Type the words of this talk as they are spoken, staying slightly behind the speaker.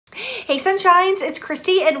Hey Sunshines, it's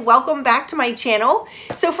Kristy and welcome back to my channel.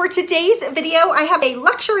 So for today's video, I have a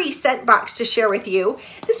luxury scent box to share with you.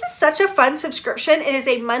 This is such a fun subscription. It is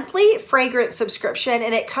a monthly fragrance subscription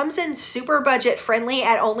and it comes in super budget friendly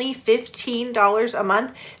at only $15 a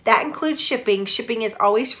month. That includes shipping. Shipping is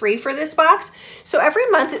always free for this box. So every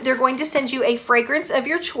month they're going to send you a fragrance of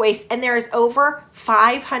your choice and there is over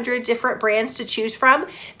 500 different brands to choose from.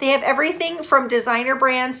 They have everything from designer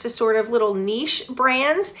brands to sort of little niche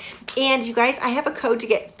brands. And you guys, I have a code to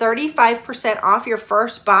get 35% off your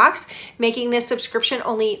first box, making this subscription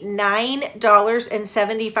only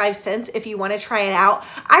 $9.75 if you want to try it out.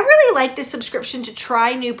 I really like this subscription to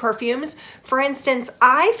try new perfumes. For instance,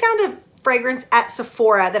 I found a fragrance at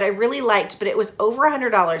Sephora that I really liked, but it was over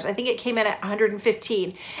 $100. I think it came in at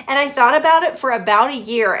 $115. And I thought about it for about a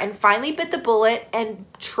year and finally bit the bullet and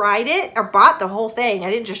tried it, or bought the whole thing.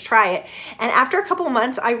 I didn't just try it. And after a couple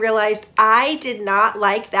months, I realized I did not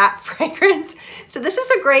like that fragrance. So this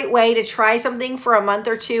is a great way to try something for a month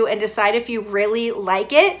or two and decide if you really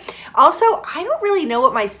like it. Also, I don't really know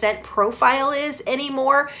what my scent profile is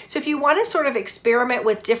anymore. So if you want to sort of experiment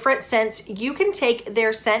with different scents, you can take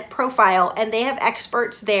their scent profile and they have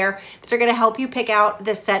experts there that are going to help you pick out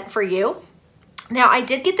the scent for you. Now, I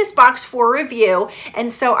did get this box for review,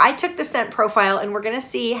 and so I took the scent profile, and we're going to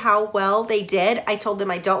see how well they did. I told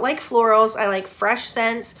them I don't like florals. I like fresh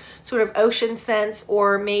scents, sort of ocean scents,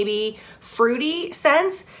 or maybe fruity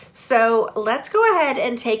scents. So let's go ahead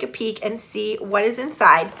and take a peek and see what is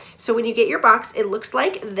inside. So when you get your box, it looks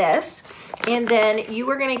like this, and then you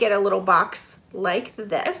are going to get a little box like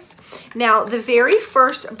this. Now, the very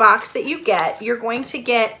first box that you get, you're going to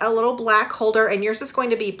get a little black holder, and yours is going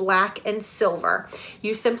to be black and silver.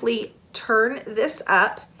 You simply turn this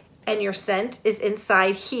up and your scent is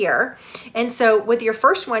inside here. And so with your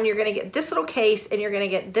first one, you're going to get this little case and you're going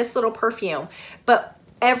to get this little perfume. But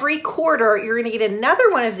every quarter, you're going to get another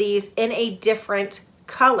one of these in a different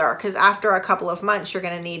color, because after a couple of months you're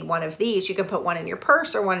going to need one of these. You can put one in your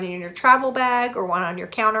purse or one in your travel bag or one on your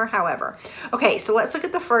counter, however. Okay, so let's look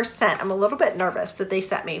at the first scent. I'm a little bit nervous that they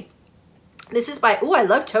sent me. This is by, oh, I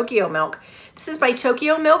love Tokyo Milk. This is by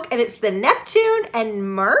Tokyo Milk and it's the Neptune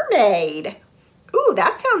and Mermaid. Ooh,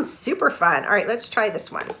 that sounds super fun. All right, let's try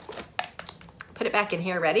this one. Put it back in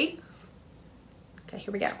here. Ready? Okay,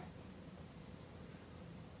 here we go.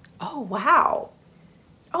 Oh, wow.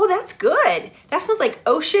 Oh, that's good. That smells like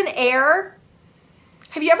ocean air.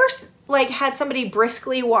 Have you ever like had somebody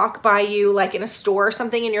briskly walk by you like in a store or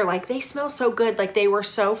something and you're like, they smell so good, like they were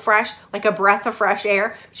so fresh, like a breath of fresh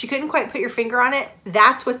air, but you couldn't quite put your finger on it?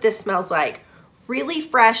 That's what this smells like. Really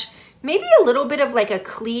fresh, maybe a little bit of like a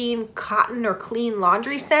clean cotton or clean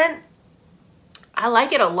laundry scent. I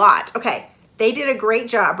like it a lot. Okay, they did a great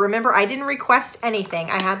job. Remember, I didn't request anything.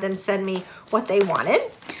 I had them send me what they wanted.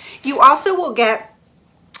 You also will get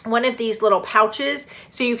one of these little pouches,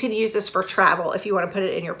 so you can use this for travel if you want to put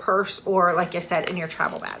it in your purse or, like I said, in your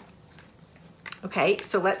travel bag. Okay,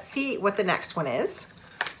 so let's see what the next one is.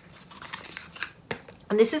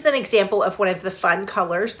 And this is an example of one of the fun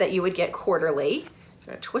colors that you would get quarterly. I'm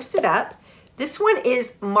going to twist it up. This one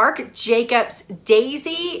is Marc Jacobs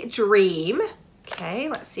Daisy Dream. Okay,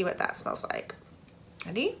 let's see what that smells like.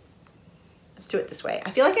 Ready? Let's do it this way.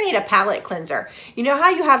 I feel like I need a palate cleanser. You know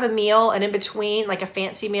how you have a meal and in between, like a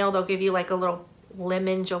fancy meal, they'll give you like a little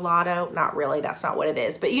lemon gelato? Not really, that's not what it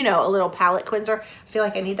is, but you know, a little palate cleanser. I feel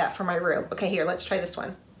like I need that for my room. Okay, here, let's try this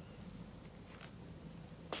one.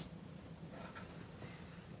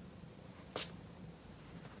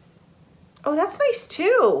 Oh, that's nice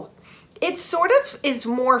too. It sort of is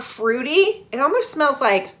more fruity. It almost smells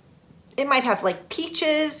like, it might have like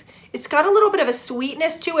peaches. It's got a little bit of a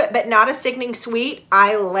sweetness to it, but not a sickening sweet.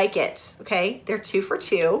 I like it. Okay, they're 2 for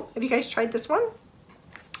 $2. Have you guys tried this one?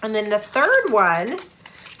 And then the third one,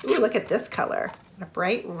 ooh, look at this color, a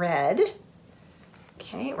bright red.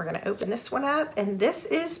 Okay, we're gonna open this one up, and this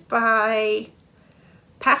is by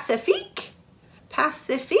Pacifique.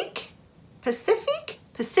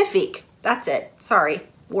 That's it, sorry.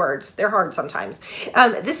 Words, they're hard sometimes.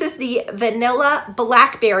 This is the Vanilla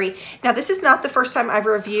Blackberry. Now, this is not the first time I've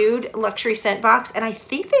reviewed Luxury Scent Box, and I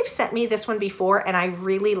think they've sent me this one before, and I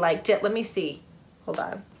really liked it. Let me see. Hold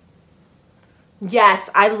on. Yes,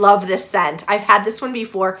 I love this scent. I've had this one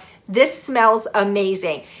before. This smells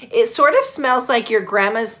amazing. It sort of smells like your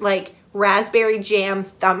grandma's like raspberry jam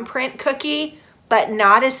thumbprint cookie, but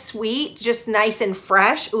not as sweet, just nice and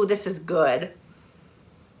fresh. Ooh, this is good.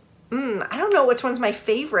 I don't know which one's my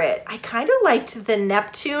favorite. I kind of liked the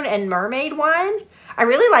Neptune and Mermaid one. I I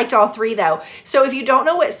really liked all three though. So if you don't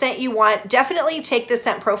know what scent you want, definitely take the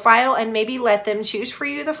scent profile and maybe let them choose for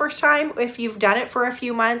you the first time. If you've done it for a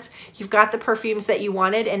few months, you've got the perfumes that you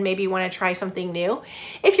wanted and maybe you want to try something new.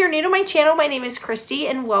 If you're new to my channel, my name is Kristy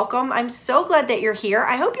and welcome. I'm so glad that you're here.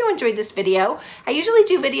 I hope you enjoyed this video. I usually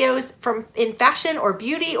do videos in fashion or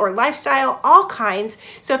beauty or lifestyle, all kinds.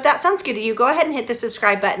 So if that sounds good to you, go ahead and hit the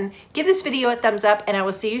subscribe button. Give this video a thumbs up and I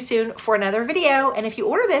will see you soon for another video. And if you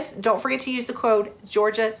order this, don't forget to use the code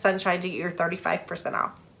Georgia Sunshine to get your 35%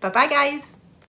 off. Bye-bye, guys.